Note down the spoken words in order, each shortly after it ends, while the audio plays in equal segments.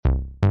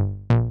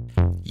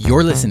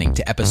You're listening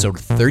to episode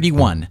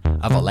 31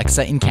 of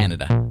Alexa in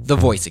Canada, the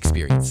voice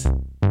experience.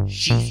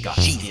 She's got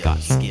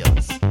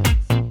skills.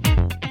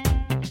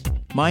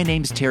 My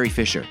name's Terry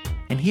Fisher,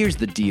 and here's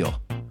the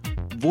deal.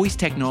 Voice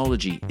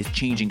technology is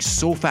changing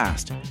so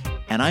fast,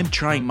 and I'm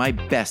trying my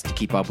best to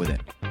keep up with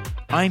it.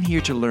 I'm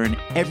here to learn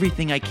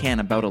everything I can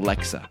about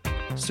Alexa,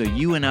 so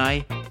you and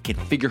I can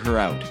figure her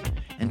out,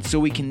 and so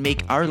we can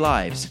make our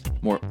lives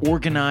more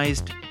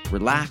organized,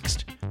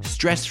 relaxed,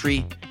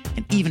 stress-free,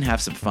 and even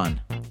have some fun.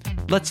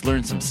 Let's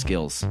learn some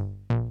skills.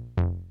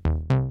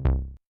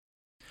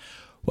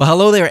 Well,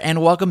 hello there,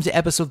 and welcome to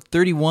episode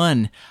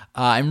 31.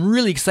 I'm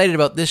really excited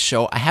about this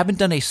show. I haven't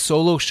done a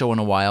solo show in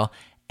a while,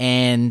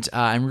 and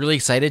I'm really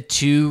excited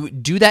to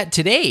do that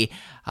today.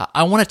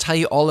 I want to tell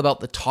you all about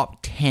the top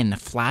 10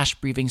 flash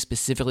briefings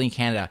specifically in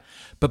Canada.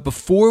 But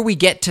before we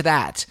get to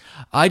that,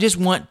 I just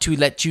want to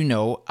let you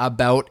know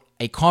about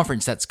a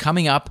conference that's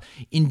coming up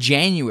in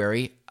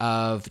January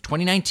of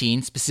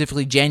 2019,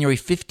 specifically January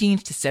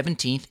 15th to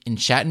 17th in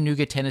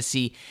Chattanooga,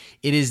 Tennessee.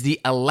 It is the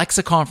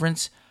Alexa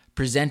Conference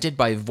presented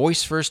by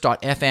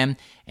VoiceFirst.fm,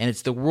 and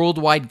it's the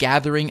worldwide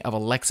gathering of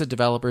Alexa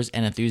developers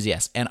and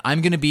enthusiasts. And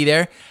I'm going to be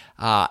there.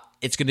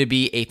 It's going to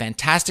be a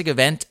fantastic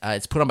event.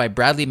 It's put on by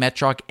Bradley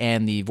Metrock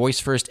and the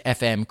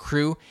VoiceFirst.fm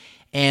crew.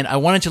 And I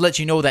wanted to let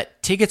you know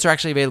that tickets are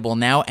actually available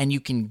now, and you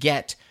can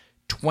get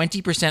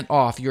 20%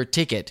 off your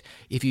ticket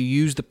if you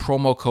use the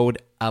promo code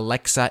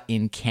Alexa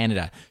in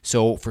Canada.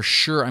 So for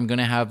sure, I'm going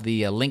to have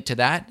the link to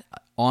that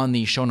on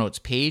the show notes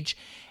page,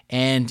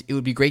 and it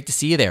would be great to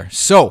see you there.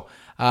 So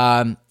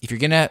if you're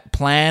going to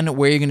plan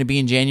where you're going to be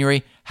in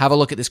January, have a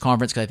look at this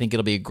conference because I think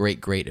it'll be a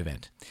great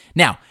event.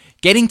 Now,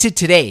 getting to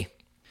today.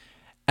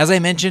 As I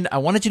mentioned, I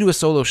wanted to do a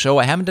solo show.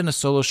 I haven't done a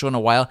solo show in a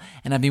while,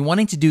 and I've been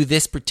wanting to do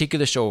this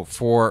particular show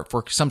for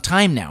some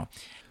time now.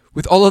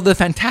 With all of the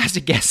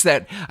fantastic guests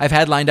that I've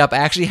had lined up, I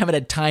actually haven't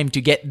had time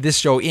to get this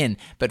show in,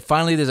 but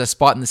finally there's a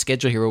spot in the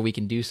schedule here where we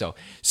can do so.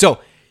 So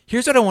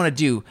here's what I want to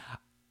do.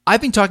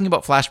 I've been talking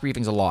about flash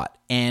briefings a lot,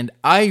 and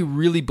I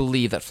really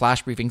believe that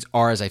flash briefings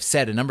are, as I've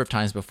said a number of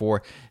times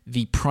before,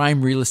 the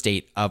prime real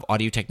estate of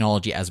audio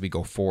technology as we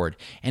go forward.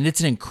 And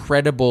it's an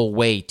incredible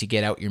way to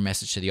get out your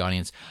message to the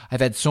audience. I've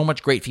had so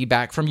much great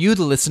feedback from you,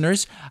 the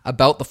listeners,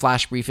 about the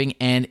flash briefing,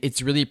 and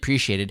it's really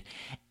appreciated.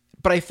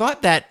 But I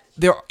thought that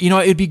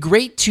it'd be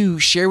great to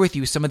share with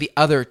you some of the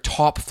other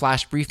top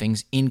flash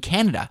briefings in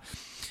Canada.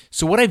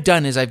 So what I've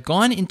done is I've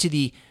gone into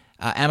the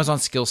Amazon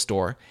Skills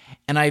Store,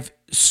 and I've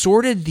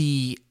sorted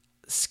the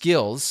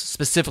skills,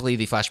 specifically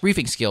the flash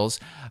briefing skills,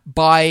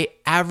 by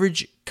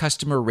average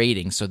customer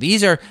ratings. So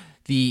these are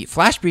the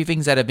flash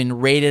briefings that have been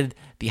rated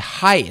the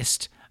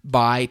highest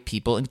by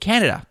people in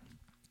Canada.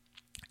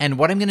 And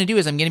what I'm going to do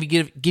is I'm going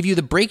to give you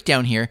the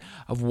breakdown here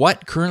of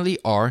what currently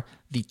are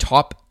the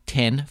top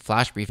 10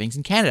 flash briefings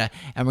in Canada.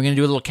 And we're going to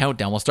do a little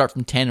countdown. We'll start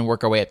from 10 and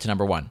work our way up to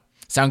number 1.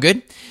 Sound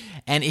good?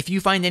 And if you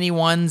find any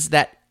ones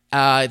that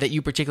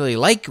you particularly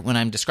like when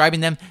I'm describing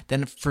them,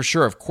 then for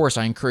sure, of course,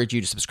 I encourage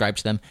you to subscribe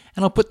to them.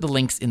 And I'll put the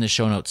links in the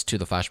show notes to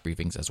the flash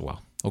briefings as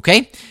well.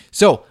 Okay?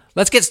 So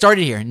let's get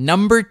started here.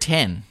 Number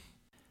 10.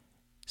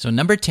 So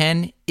number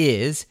 10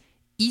 is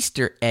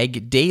Easter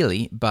Egg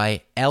Daily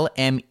by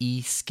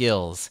LME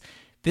Skills.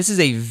 This is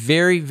a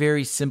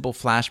very simple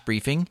flash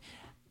briefing.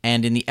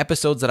 And in the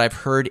episodes that I've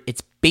heard, it's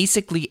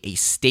basically a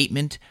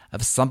statement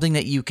of something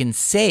that you can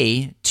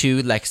say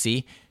to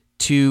Lexi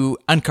to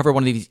uncover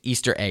one of these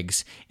Easter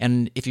eggs.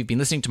 And if you've been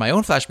listening to my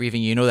own flash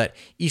briefing, you know that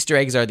Easter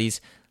eggs are these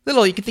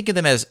little, you can think of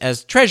them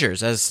as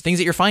treasures, as things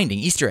that you're finding,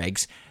 Easter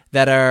eggs,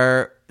 that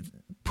are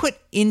put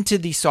into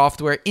the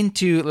software,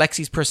 into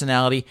Lexi's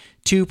personality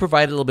to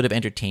provide a little bit of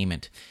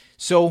entertainment.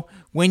 So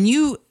when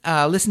you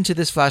listen to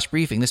this flash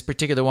briefing, this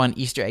particular one,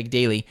 Easter Egg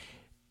Daily,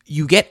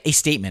 you get a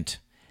statement.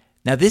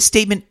 Now, this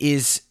statement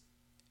is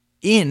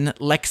in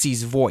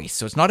Lexi's voice,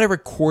 so it's not a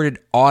recorded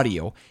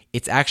audio.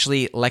 It's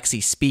actually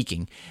Lexi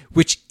speaking,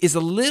 which is a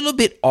little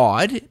bit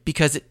odd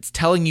because it's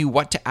telling you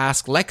what to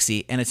ask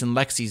Lexi, and it's in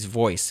Lexi's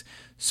voice.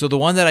 So the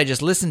one that I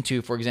just listened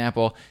to, for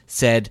example,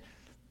 said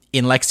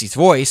in Lexi's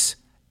voice,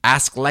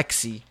 ask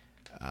Lexi,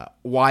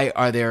 why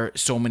are there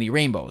so many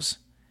rainbows?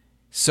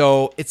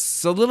 So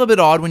it's a little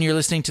bit odd when you're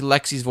listening to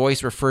Lexi's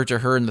voice refer to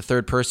her in the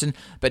third person,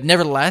 but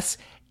nevertheless,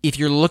 if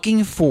you're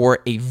looking for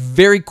a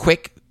very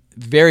quick,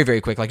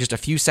 like just a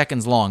few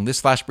seconds long,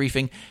 this flash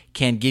briefing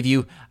can give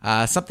you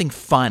something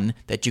fun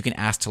that you can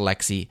ask to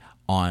Lexi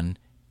on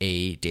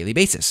a daily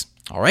basis.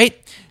 All right,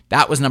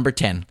 that was number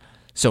 10.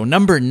 So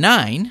number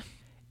 9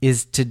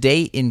 is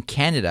Today in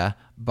Canada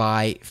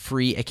by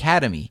Free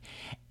Academy.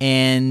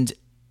 And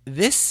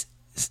this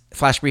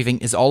flash briefing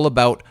is all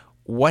about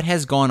what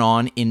has gone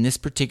on in this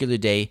particular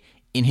day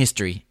in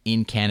history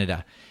in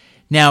Canada.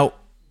 Now,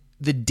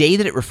 the day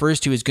that it refers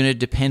to is going to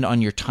depend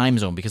on your time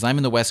zone because I'm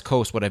in the West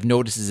Coast. What I've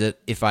noticed is that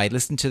if I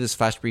listen to this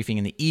flash briefing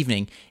in the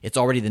evening, it's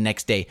already the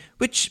next day,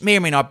 which may or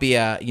may not be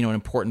an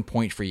important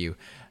point for you.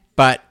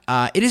 But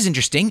it is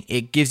interesting.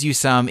 It gives you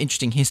some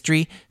interesting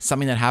history,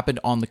 something that happened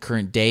on the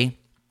current day.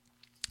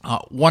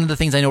 One of the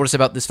things I noticed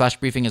about this flash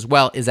briefing as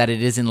well is that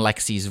it is in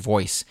Lexi's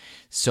voice.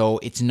 So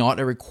it's not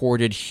a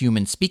recorded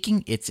human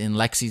speaking, it's in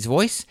Lexi's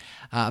voice.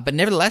 But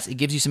nevertheless, it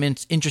gives you some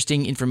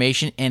interesting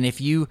information. And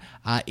if you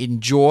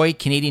enjoy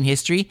Canadian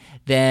history,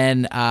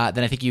 then I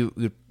think you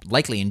would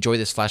likely enjoy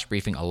this flash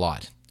briefing a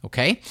lot.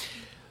 Okay,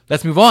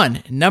 let's move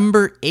on.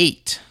 Number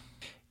 8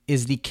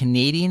 is the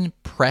Canadian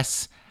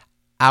Press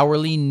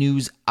Hourly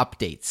News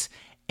Updates.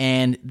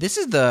 And this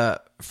is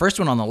the first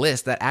one on the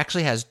list that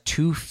actually has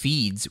 2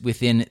 feeds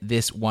within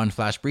this one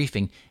flash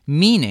briefing,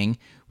 meaning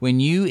when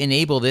you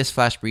enable this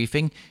flash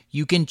briefing,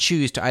 you can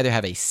choose to either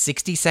have a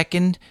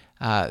 60-second,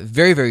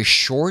 very, very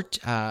short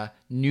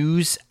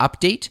news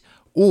update,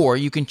 or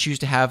you can choose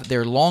to have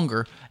their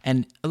longer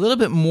and a little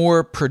bit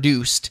more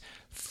produced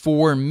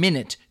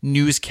 4-minute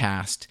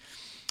newscast.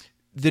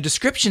 The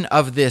description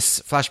of this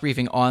flash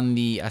briefing on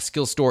the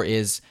Skills Store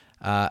is,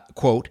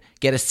 quote,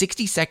 get a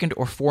 60-second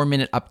or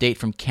 4-minute update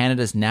from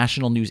Canada's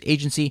national news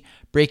agency,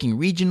 breaking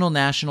regional,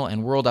 national,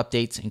 and world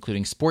updates,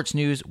 including sports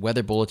news,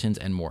 weather bulletins,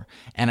 and more.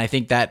 And I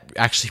think that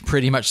actually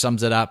pretty much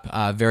sums it up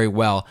very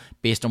well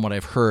based on what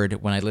I've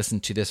heard when I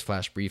listened to this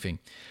flash briefing.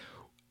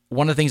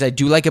 One of the things I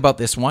do like about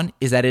this one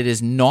is that it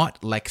is not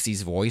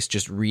Lexi's voice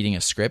just reading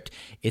a script.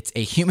 It's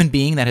a human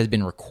being that has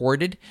been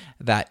recorded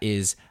that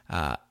is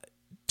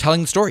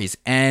telling stories.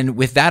 And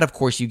with that, of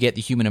course, you get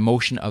the human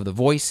emotion of the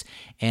voice.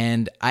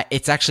 And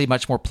it's actually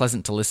much more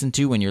pleasant to listen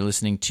to when you're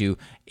listening to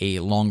a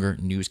longer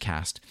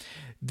newscast.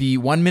 The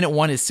 1-minute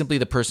one is simply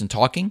the person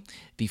talking.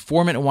 The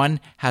 4-minute one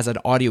has an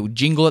audio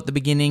jingle at the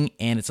beginning,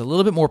 and it's a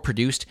little bit more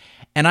produced.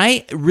 And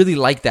I really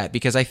like that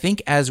because I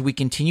think as we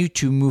continue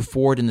to move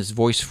forward in this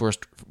voice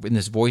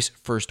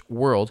first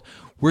world,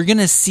 we're going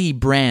to see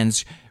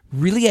brands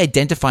really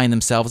identifying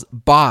themselves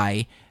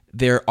by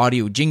their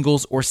audio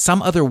jingles or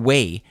some other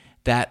way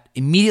that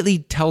immediately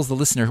tells the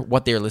listener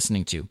what they're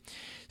listening to.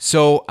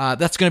 So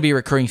that's going to be a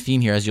recurring theme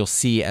here, as you'll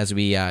see as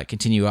we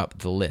continue up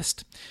the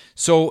list.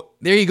 So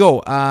there you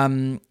go.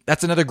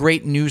 That's another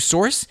great news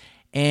source,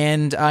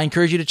 and I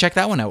encourage you to check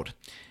that one out.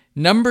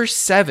 Number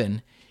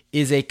 7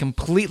 is a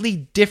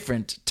completely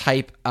different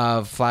type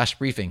of flash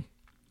briefing,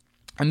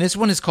 and this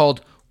one is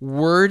called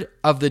Word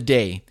of the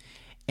Day.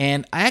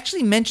 And I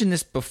actually mentioned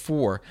this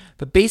before,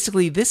 but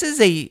basically this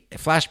is a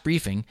flash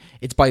briefing.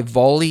 It's by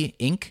Volley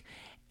Inc.,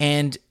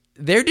 and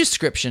their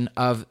description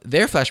of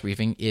their flash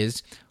briefing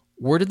is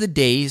Word of the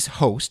Day's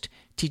host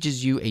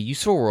teaches you a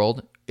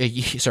useful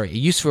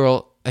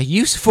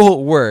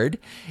word,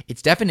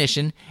 its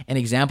definition, and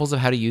examples of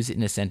how to use it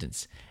in a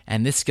sentence.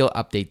 And this skill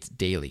updates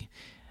daily.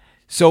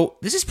 So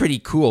this is pretty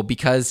cool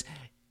because,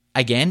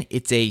 again,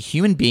 it's a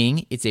human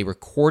being, it's a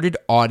recorded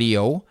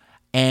audio,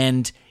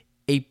 and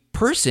a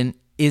person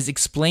is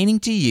explaining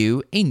to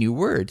you a new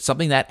word,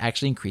 something that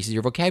actually increases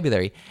your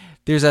vocabulary.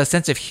 There's a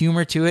sense of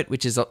humor to it,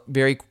 which is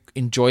very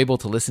enjoyable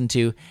to listen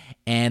to,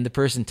 and the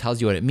person tells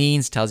you what it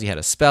means, tells you how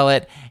to spell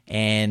it,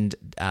 and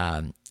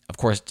of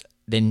course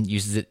then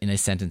uses it in a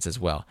sentence as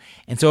well.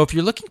 And so if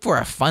you're looking for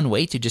a fun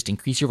way to just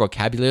increase your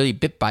vocabulary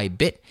bit by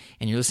bit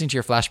and you're listening to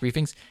your flash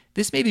briefings,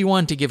 this may be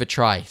one to give a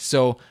try.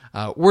 So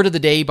Word of the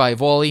Day by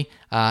Volley,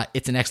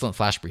 it's an excellent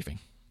flash briefing.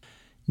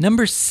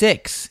 Number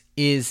 6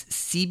 is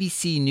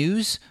CBC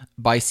News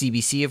by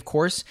CBC, of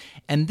course,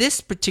 and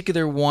this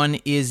particular one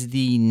is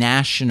the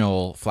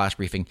national flash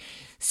briefing.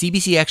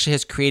 CBC actually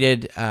has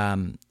created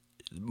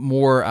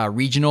more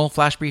regional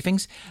flash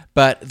briefings,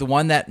 but the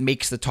one that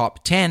makes the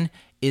top 10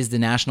 is the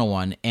national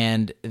one,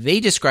 and they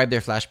describe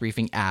their flash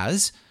briefing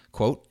as,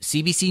 quote,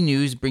 CBC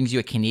News brings you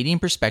a Canadian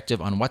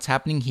perspective on what's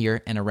happening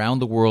here and around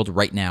the world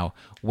right now,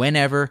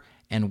 whenever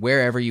and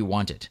wherever you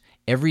want it.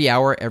 Every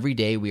hour, every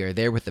day, we are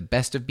there with the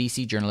best of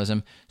BC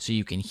journalism so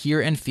you can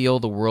hear and feel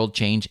the world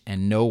change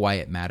and know why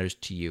it matters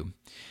to you.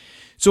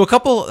 So a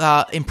couple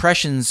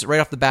impressions right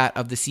off the bat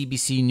of the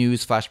CBC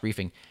News flash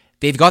briefing.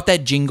 They've got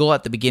that jingle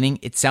at the beginning.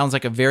 It sounds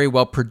like a very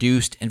well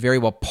produced and very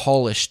well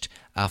polished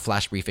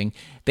flash briefing.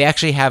 They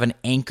actually have an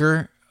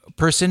anchor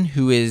person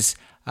who is,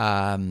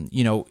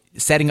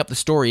 setting up the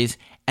stories,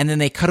 and then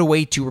they cut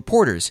away to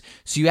reporters.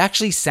 So you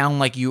actually sound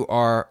like you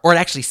are, or it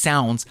actually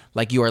sounds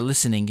like you are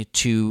listening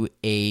to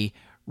a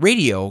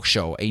radio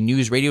show, a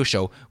news radio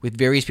show with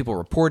various people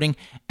reporting.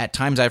 At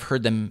times I've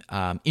heard them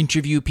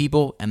interview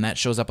people, and that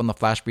shows up on the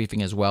flash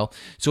briefing as well.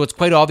 So it's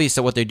quite obvious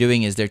that what they're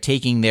doing is they're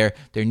taking their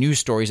news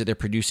stories that they're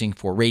producing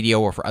for radio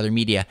or for other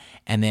media,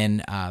 and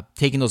then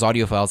taking those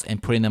audio files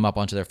and putting them up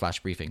onto their flash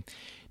briefing.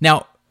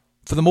 Now,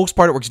 for the most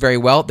part, it works very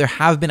well. There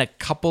have been a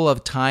couple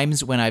of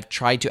times when I've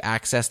tried to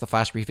access the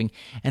flash briefing,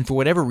 and for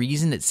whatever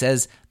reason, it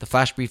says the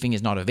flash briefing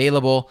is not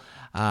available.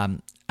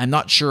 I'm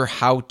not sure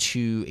how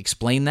to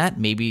explain that.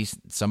 Maybe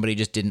somebody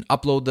just didn't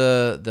upload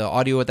the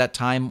audio at that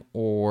time,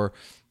 or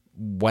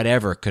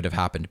whatever could have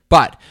happened.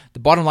 But the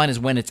bottom line is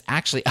when it's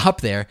actually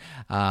up there,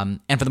 and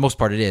for the most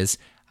part it is,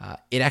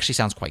 it actually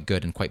sounds quite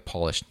good and quite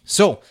polished.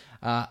 So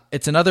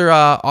it's another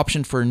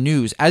option for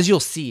news. As you'll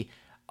see,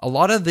 a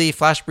lot of the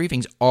flash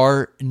briefings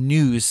are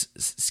news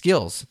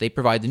skills. They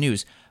provide the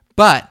news.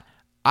 But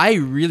I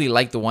really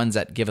like the ones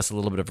that give us a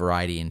little bit of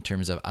variety in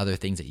terms of other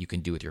things that you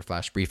can do with your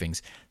flash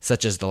briefings,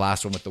 such as the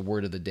last one with the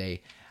word of the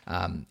day.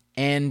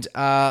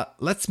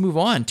 Let's move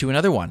on to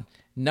another one.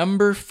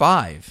 Number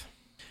 5.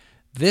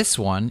 This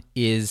one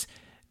is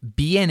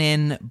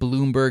BNN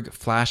Bloomberg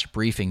Flash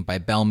Briefing by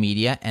Bell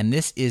Media, and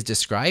this is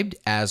described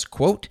as,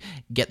 quote,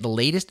 get the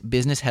latest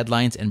business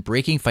headlines and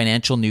breaking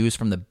financial news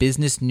from the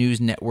business news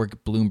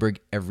network Bloomberg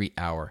every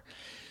hour.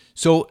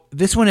 So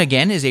this one,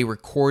 again, is a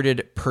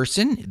recorded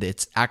person.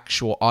 It's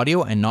actual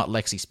audio and not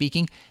Lexi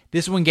speaking.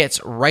 This one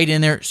gets right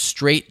in there,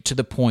 straight to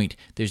the point.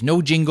 There's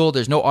no jingle,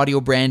 there's no audio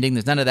branding,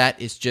 there's none of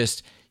that. It's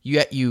just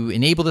you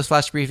enable this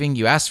flash briefing,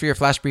 you ask for your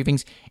flash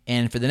briefings,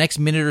 and for the next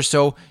minute or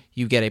so,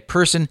 you get a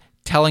person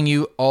telling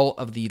you all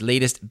of the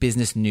latest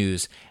business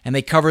news. And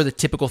they cover the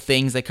typical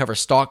things. They cover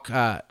stock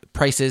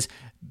prices,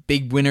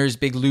 big winners,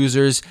 big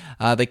losers.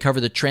 They cover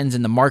the trends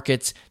in the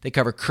markets. They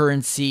cover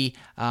currency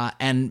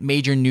and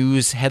major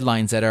news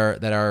headlines that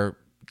are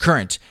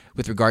current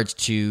with regards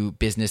to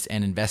business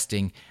and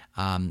investing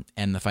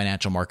and the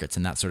financial markets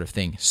and that sort of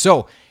thing.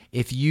 So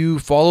if you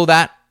follow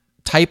that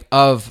type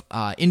of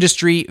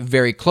industry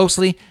very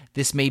closely,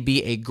 this may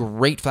be a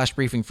great flash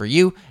briefing for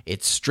you.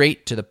 It's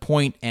straight to the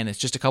point, and it's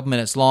just a couple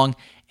minutes long,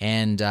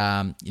 and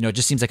it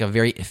just seems like a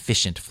very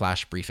efficient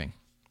flash briefing.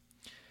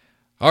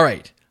 All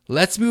right,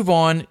 let's move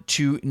on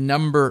to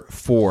number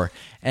 4.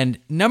 And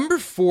number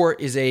 4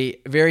 is a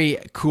very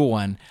cool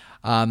one.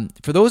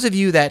 For those of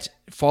you that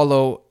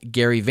follow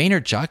Gary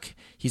Vaynerchuk,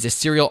 he's a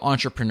serial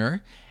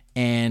entrepreneur,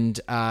 and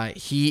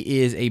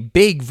he is a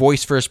big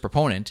voice-first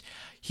proponent.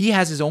 He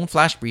has his own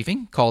flash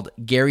briefing called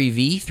Gary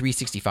V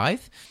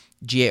 365,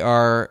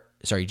 Garyvee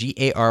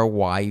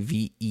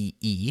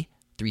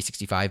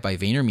 365 by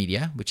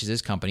VaynerMedia, which is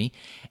his company.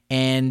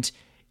 And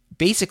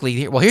basically,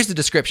 here's the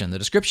description. The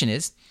description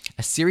is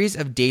a series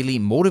of daily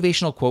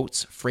motivational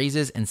quotes,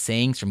 phrases, and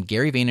sayings from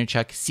Gary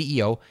Vaynerchuk,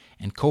 CEO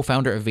and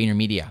co-founder of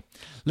VaynerMedia.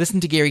 Listen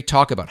to Gary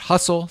talk about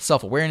hustle,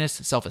 self-awareness,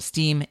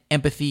 self-esteem,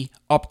 empathy,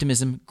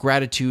 optimism,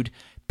 gratitude,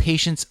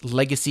 patience,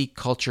 legacy,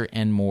 culture,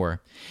 and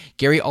more.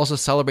 Gary also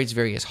celebrates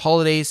various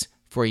holidays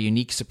for a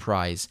unique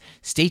surprise.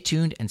 Stay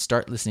tuned and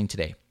start listening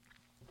today.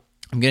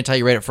 I'm going to tell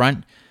you right up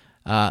front,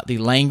 the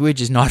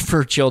language is not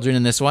for children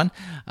in this one.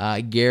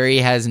 Gary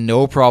has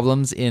no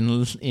problems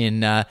in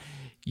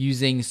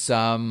using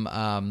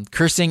some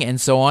cursing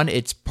and so on.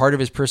 It's part of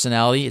his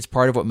personality. It's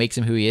part of what makes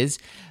him who he is.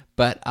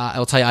 But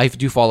I'll tell you, I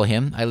do follow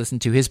him. I listen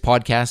to his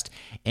podcast,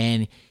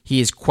 and he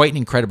is quite an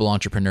incredible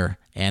entrepreneur.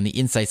 And the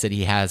insights that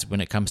he has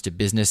when it comes to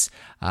business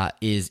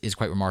is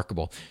quite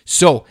remarkable.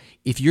 So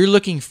if you're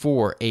looking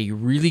for a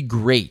really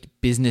great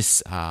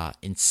business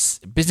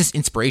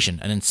inspiration,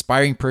 an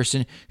inspiring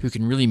person who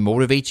can really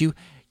motivate you,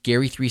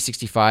 Gary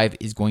 365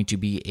 is going to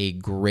be a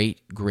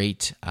great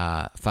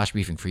flash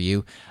briefing for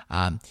you.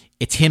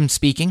 It's him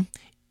speaking.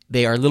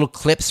 They are little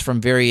clips from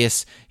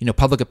various,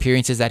 public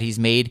appearances that he's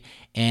made,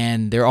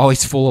 and they're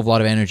always full of a lot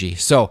of energy.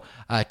 So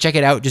check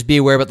it out. Just be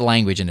aware about the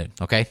language in it,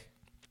 okay?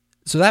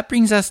 So that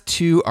brings us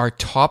to our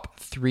top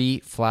 3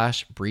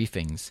 flash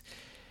briefings.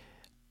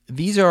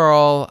 These are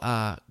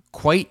all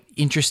quite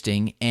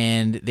interesting,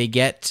 and they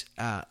get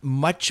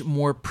much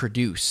more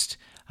produced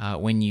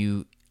when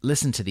you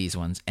listen to these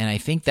ones, and I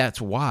think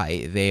that's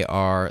why they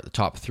are the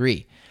top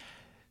 3.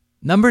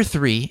 Number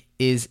 3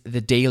 is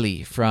The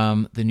Daily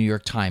from the New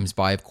York Times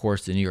by, of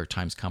course, the New York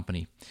Times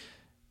Company.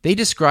 They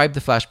describe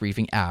the flash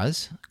briefing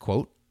as,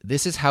 quote,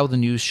 this is how the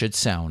news should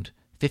sound.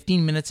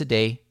 15 minutes a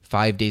day,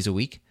 5 days a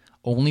week.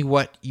 Only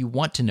what you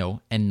want to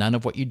know and none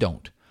of what you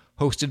don't.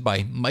 Hosted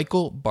by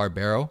Michael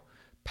Barbaro,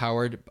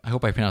 I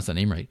hope I pronounced that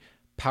name right,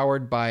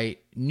 powered by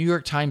New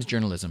York Times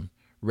journalism,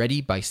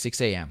 ready by 6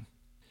 a.m.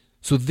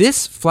 So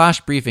this flash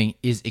briefing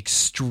is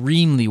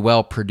extremely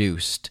well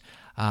produced.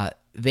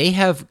 They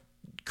have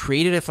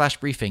created a flash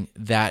briefing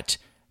that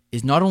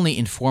is not only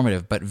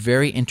informative, but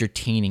very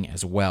entertaining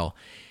as well.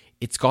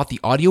 It's got the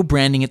audio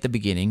branding at the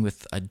beginning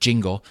with a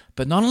jingle,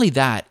 but not only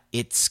that,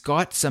 it's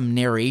got some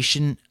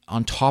narration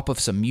on top of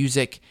some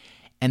music.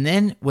 And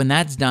then when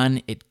that's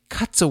done, it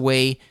cuts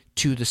away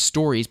to the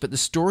stories, but the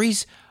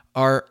stories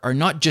are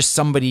not just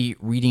somebody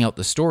reading out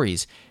the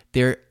stories.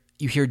 You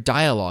hear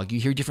dialogue, you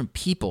hear different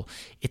people.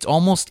 It's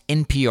almost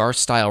NPR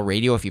style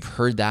radio, if you've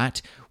heard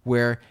that,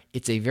 where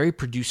it's a very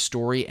produced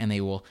story, and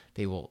they will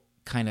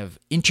kind of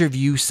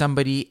interview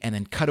somebody and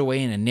then cut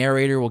away, and a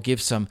narrator will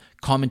give some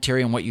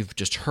commentary on what you've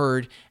just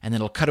heard, and then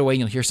it'll cut away and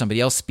you'll hear somebody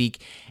else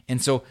speak.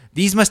 And so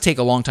these must take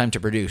a long time to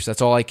produce.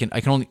 That's all I can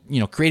only,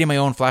 creating my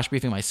own flash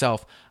briefing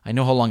myself, I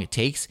know how long it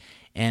takes.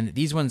 And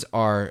these ones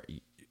are,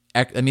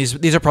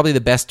 these are probably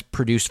the best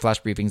produced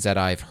flash briefings that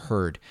I've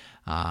heard.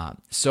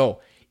 So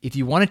if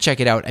you want to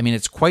check it out,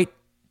 it's quite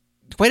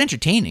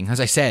entertaining, as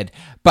I said.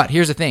 But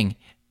here's the thing,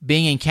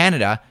 being in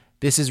Canada,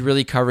 this is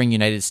really covering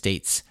United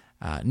States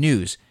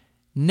news.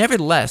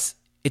 Nevertheless,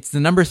 it's the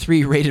number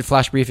 3 rated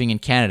flash briefing in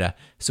Canada,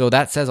 so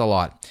that says a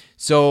lot.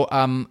 So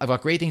I've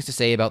got great things to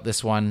say about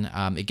this one.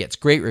 It gets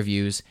great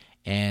reviews,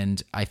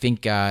 and I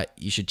think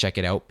you should check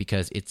it out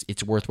because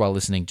it's worthwhile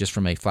listening just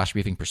from a flash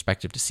briefing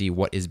perspective to see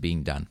what is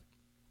being done.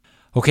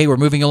 Okay, we're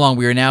moving along.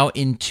 We are now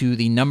into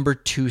the number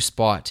 2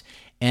 spot.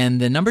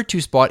 And the number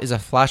 2 spot is a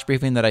flash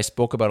briefing that I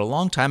spoke about a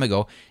long time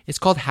ago. It's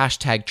called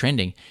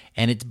 #Trending,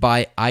 and it's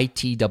by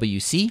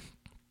ITWC.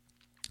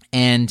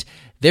 And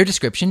their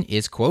description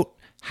is, quote,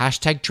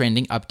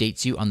 #Trending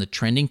updates you on the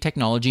trending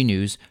technology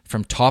news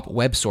from top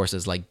web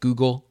sources like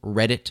Google,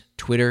 Reddit,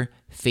 Twitter,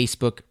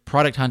 Facebook,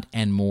 Product Hunt,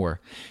 and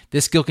more.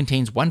 This skill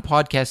contains one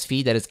podcast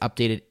feed that is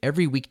updated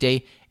every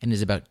weekday and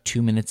is about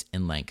 2 minutes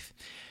in length.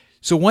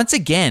 So once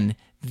again,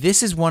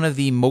 this is one of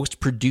the most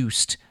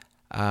produced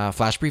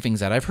flash briefings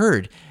that I've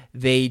heard.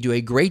 They do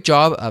a great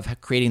job of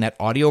creating that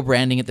audio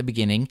branding at the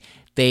beginning.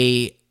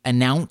 They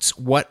announce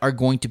what are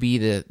going to be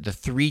the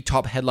 3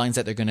 top headlines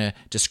that they're going to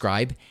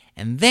describe,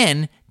 and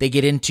then they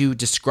get into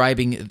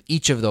describing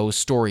each of those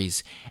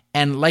stories.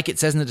 And like it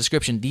says in the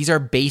description, these are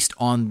based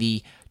on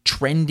the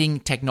trending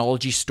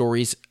technology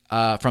stories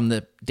from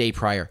the day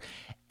prior.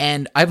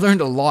 And I've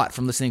learned a lot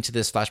from listening to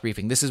this flash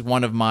briefing. This is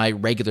one of my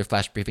regular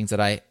flash briefings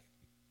that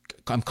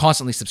I'm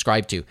constantly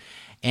subscribed to.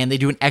 And they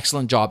do an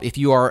excellent job. If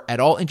you are at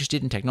all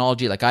interested in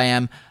technology like I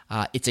am,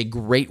 it's a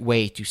great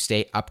way to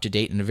stay up to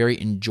date and a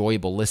very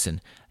enjoyable listen.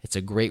 It's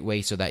a great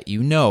way so that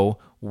you know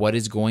what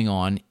is going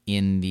on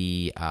in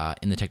the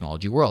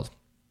technology world.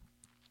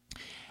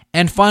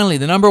 And finally,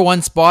 the number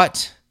 1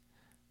 spot,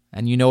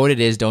 and you know what it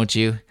is, don't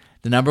you?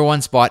 The number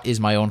 1 spot is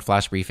my own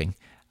flash briefing,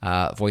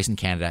 Voice in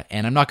Canada.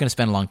 And I'm not going to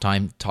spend a long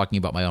time talking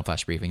about my own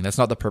flash briefing. That's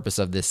not the purpose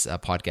of this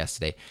podcast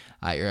today.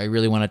 I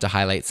really wanted to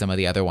highlight some of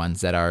the other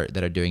ones that are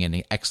doing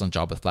an excellent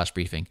job with flash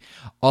briefing.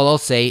 All I'll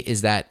say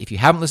is that if you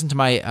haven't listened to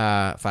my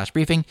flash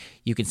briefing,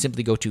 you can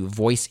simply go to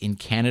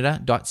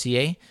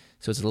voiceincanada.ca.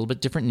 So it's a little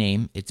bit different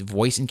name. It's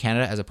Voice in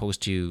Canada as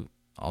opposed to,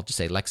 I'll just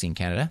say Lexi in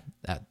Canada,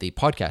 that the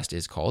podcast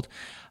is called.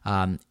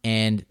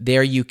 And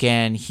there you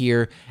can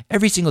hear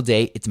every single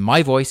day. It's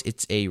my voice.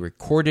 It's a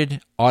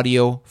recorded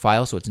audio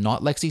file, so it's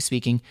not Lexi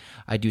speaking.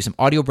 I do some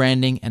audio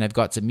branding, and I've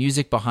got some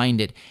music behind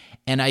it.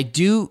 And I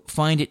do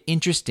find it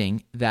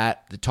interesting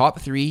that the top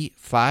 3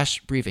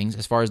 flash briefings,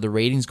 as far as the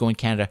ratings go in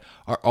Canada,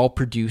 are all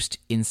produced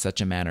in such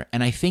a manner.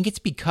 And I think it's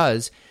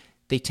because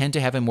they tend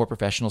to have a more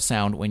professional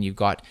sound when you've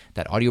got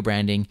that audio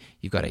branding,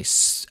 you've got a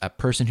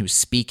person who's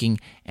speaking,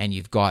 and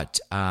you've got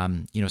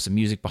some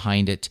music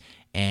behind it,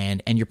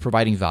 and you're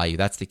providing value.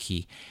 That's the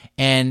key.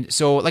 And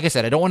so, like I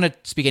said, I don't want to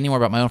speak any more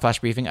about my own flash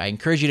briefing. I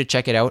encourage you to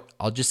check it out.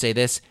 I'll just say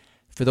this.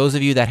 For those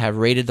of you that have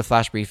rated the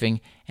flash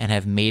briefing and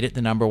have made it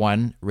the number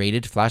 1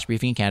 rated flash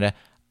briefing in Canada,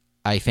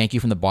 I thank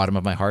you from the bottom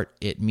of my heart.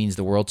 It means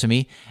the world to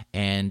me,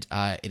 and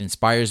it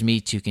inspires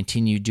me to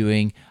continue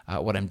doing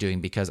what I'm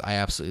doing because I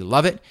absolutely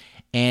love it.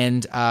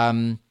 And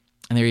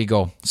there you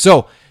go.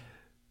 So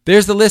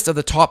there's the list of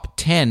the top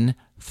 10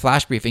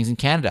 flash briefings in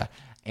Canada.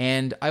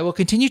 And I will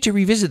continue to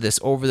revisit this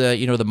over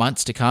the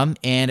months to come.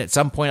 And at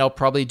some point, I'll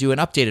probably do an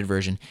updated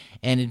version.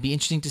 And it'd be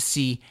interesting to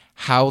see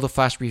how the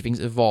flash briefings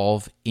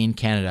evolve in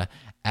Canada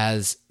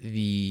as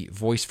the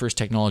voice first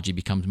technology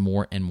becomes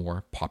more and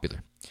more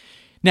popular.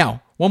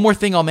 Now, one more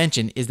thing I'll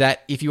mention is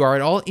that if you are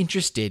at all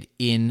interested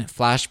in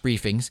flash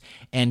briefings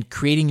and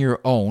creating your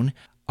own,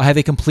 I have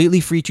a completely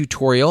free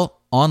tutorial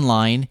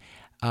online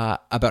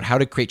about how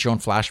to create your own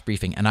flash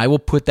briefing. And I will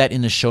put that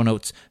in the show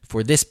notes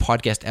for this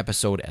podcast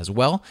episode as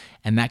well.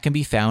 And that can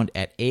be found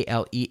at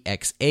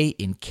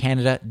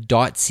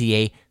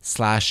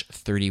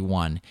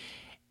alexaincanada.ca/31.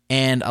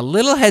 And a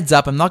little heads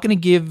up, I'm not going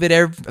to give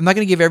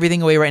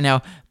everything away right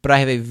now, but I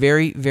have a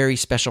very, very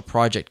special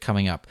project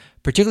coming up,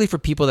 particularly for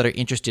people that are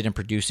interested in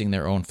producing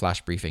their own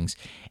flash briefings.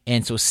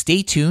 And so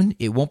stay tuned.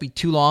 It won't be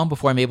too long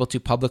before I'm able to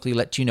publicly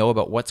let you know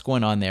about what's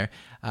going on there.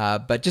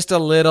 But just a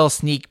little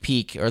sneak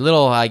peek, or a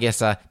little,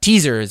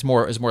 teaser is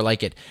more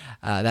like it,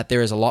 that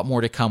there is a lot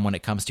more to come when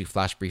it comes to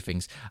flash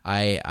briefings.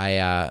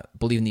 I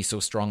believe in these so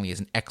strongly as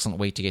an excellent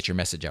way to get your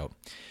message out.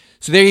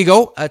 So there you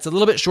go. It's a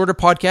little bit shorter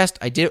podcast.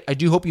 I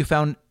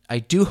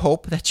do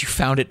hope that you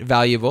found it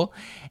valuable.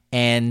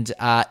 And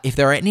if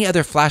there are any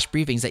other flash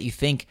briefings that you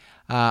think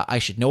I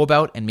should know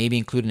about and maybe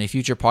include in a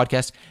future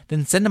podcast,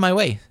 then send them my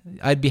way.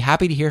 I'd be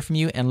happy to hear from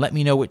you and let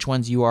me know which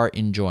ones you are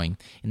enjoying.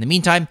 In the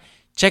meantime,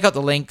 check out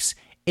the links,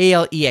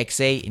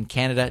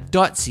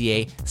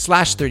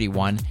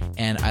 alexaincanada.ca/31,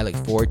 and I look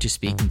forward to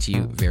speaking to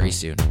you very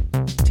soon.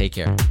 Take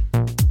care.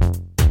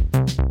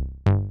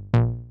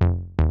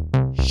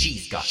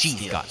 She's got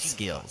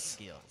skills.